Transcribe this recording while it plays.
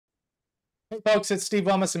Hey folks, it's Steve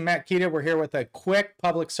Wilmes and Matt Keita. We're here with a quick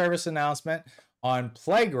public service announcement on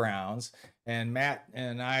playgrounds. And Matt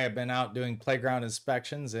and I have been out doing playground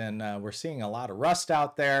inspections, and we're seeing a lot of rust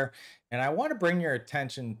out there. And I want to bring your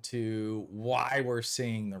attention to why we're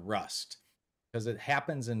seeing the rust, because it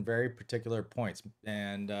happens in very particular points.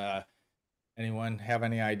 And anyone have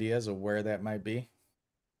any ideas of where that might be?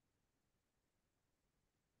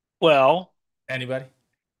 Well, Anybody?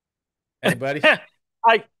 Anybody?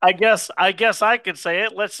 I guess I could say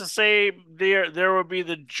it. Let's just say there would be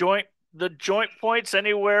the joint points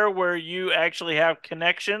anywhere where you actually have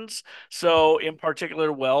connections. So in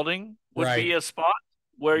particular, welding would be Right, a spot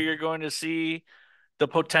where you're going to see the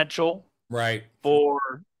potential right. for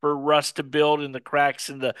rust to build in the cracks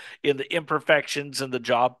in the imperfections in the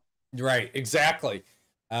job. Right, exactly.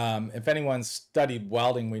 If anyone's studied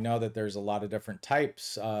welding, we know that there's a lot of different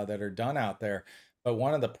types that are done out there. But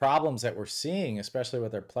one of the problems that we're seeing, especially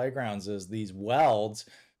with our playgrounds, is these welds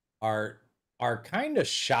are are kind of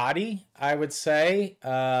shoddy, I would say.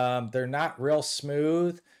 They're not real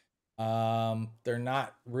smooth. They're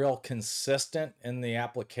not real consistent in the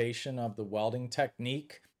application of the welding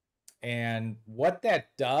technique. And what that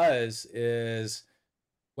does is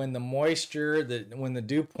when the moisture, when the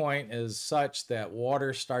dew point is such that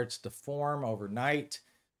water starts to form overnight,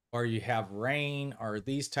 or you have rain or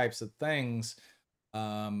these types of things,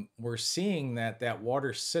 we're seeing that that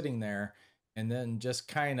water's sitting there and then just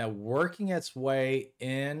kind of working its way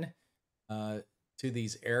in uh, to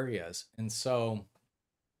these areas. And so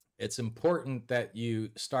it's important that you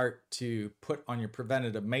start to put on your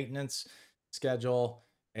preventative maintenance schedule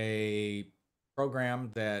a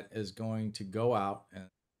program that is going to go out and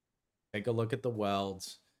take a look at the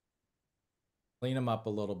welds, clean them up a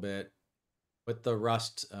little bit, put the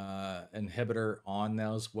rust inhibitor on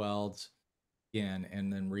those welds again,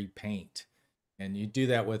 and then repaint. And you do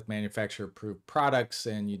that with manufacturer approved products,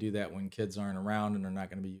 and you do that when kids aren't around and they're not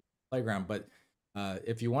going to be using the playground. But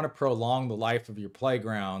if you want to prolong the life of your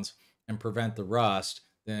playgrounds and prevent the rust,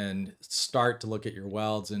 then start to look at your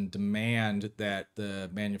welds and demand that the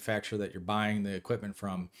manufacturer that you're buying the equipment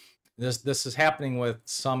from. This is happening with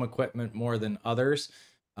some equipment more than others,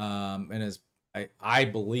 and as I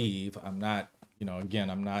believe, I'm not, again,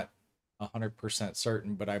 I'm not 100%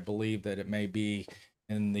 certain, but I believe that it may be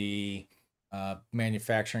in the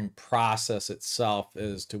manufacturing process itself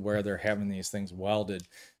as to where they're having these things welded.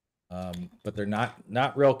 But they're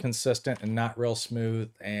not real consistent and not real smooth,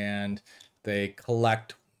 and they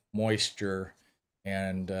collect moisture.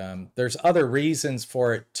 And there's other reasons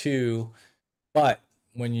for it too, but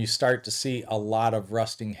when you start to see a lot of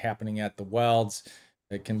rusting happening at the welds,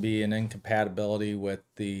 it can be an incompatibility with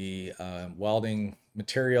the welding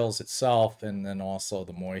materials itself, and then also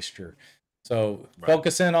the moisture. So Right.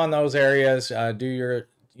 focus in on those areas. Do your,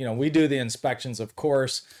 we do the inspections, of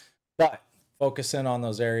course, but focus in on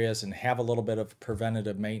those areas and have a little bit of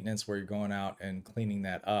preventative maintenance where you're going out and cleaning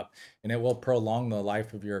that up. And it will prolong the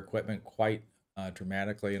life of your equipment quite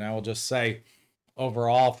dramatically. And I will just say,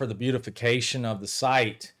 overall, for the beautification of the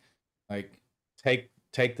site, like take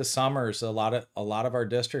the summers. A lot of our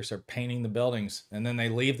districts are painting the buildings, and then they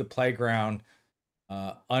leave the playground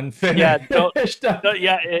Yeah, unfinished.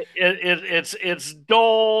 yeah, it's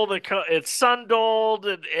dull. It's sun dulled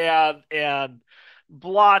and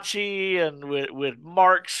blotchy and with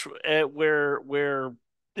marks where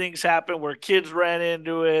things happen where kids ran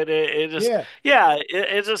into it. It just Yeah. yeah,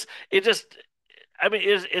 it just I mean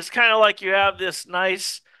it's kind of like you have this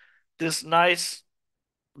nice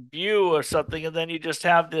view or something, and then you just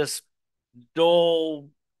have this dull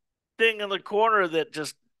thing in the corner that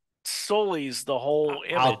just sullies the whole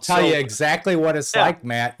I'll image. tell you So exactly what it's yeah, like,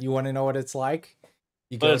 Matt. You want to know what it's like?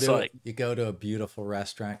 You but go it's to like you go to a beautiful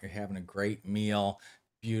restaurant, you're having a great meal,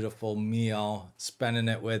 beautiful meal, spending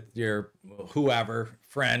it with your whoever,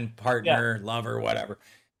 friend, yeah. partner, lover, whatever.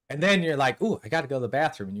 And then you're like, "Ooh, I got to go to the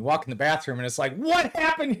bathroom." And you walk in the bathroom and it's like, "What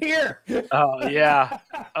happened here?" Oh yeah.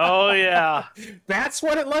 Oh yeah. That's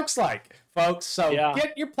what it looks like, folks. So Yeah.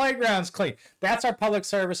 get your playgrounds clean. That's our public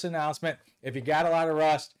service announcement. If you got a lot of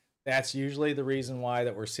rust, that's usually the reason why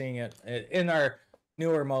that we're seeing it in our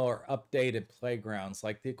newer, more updated playgrounds.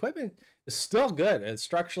 Like the equipment is still good. It's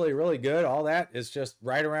structurally really good. All that is just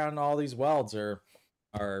right around all these welds are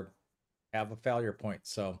have a failure point.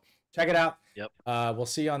 So check it out. Yep. We'll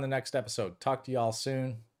see you on the next episode. Talk to you all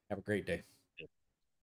soon. Have a great day.